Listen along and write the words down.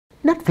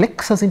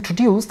Netflix has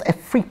introduced a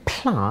free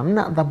plan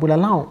that will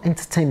allow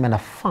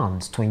entertainment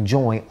fans to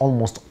enjoy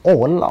almost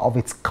all of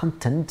its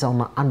content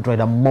on Android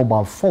and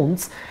mobile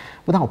phones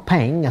without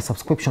paying a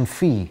subscription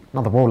fee.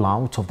 Now, the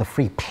rollout of the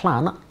free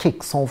plan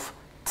kicks off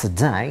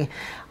today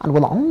and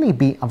will only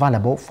be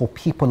available for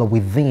people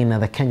within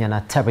the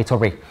Kenyan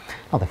territory.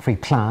 Now, the free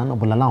plan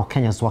will allow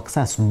Kenyans to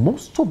access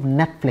most of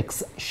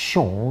Netflix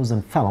shows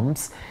and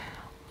films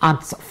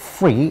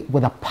ads-free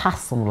with a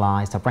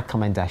personalized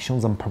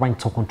recommendations and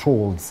parental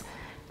controls.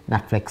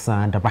 Netflix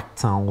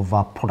Director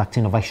of Product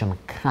Innovation,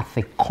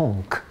 Kathy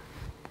Konk,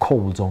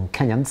 calls on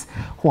Kenyans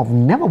who have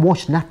never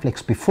watched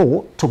Netflix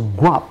before to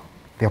grab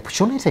the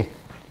opportunity.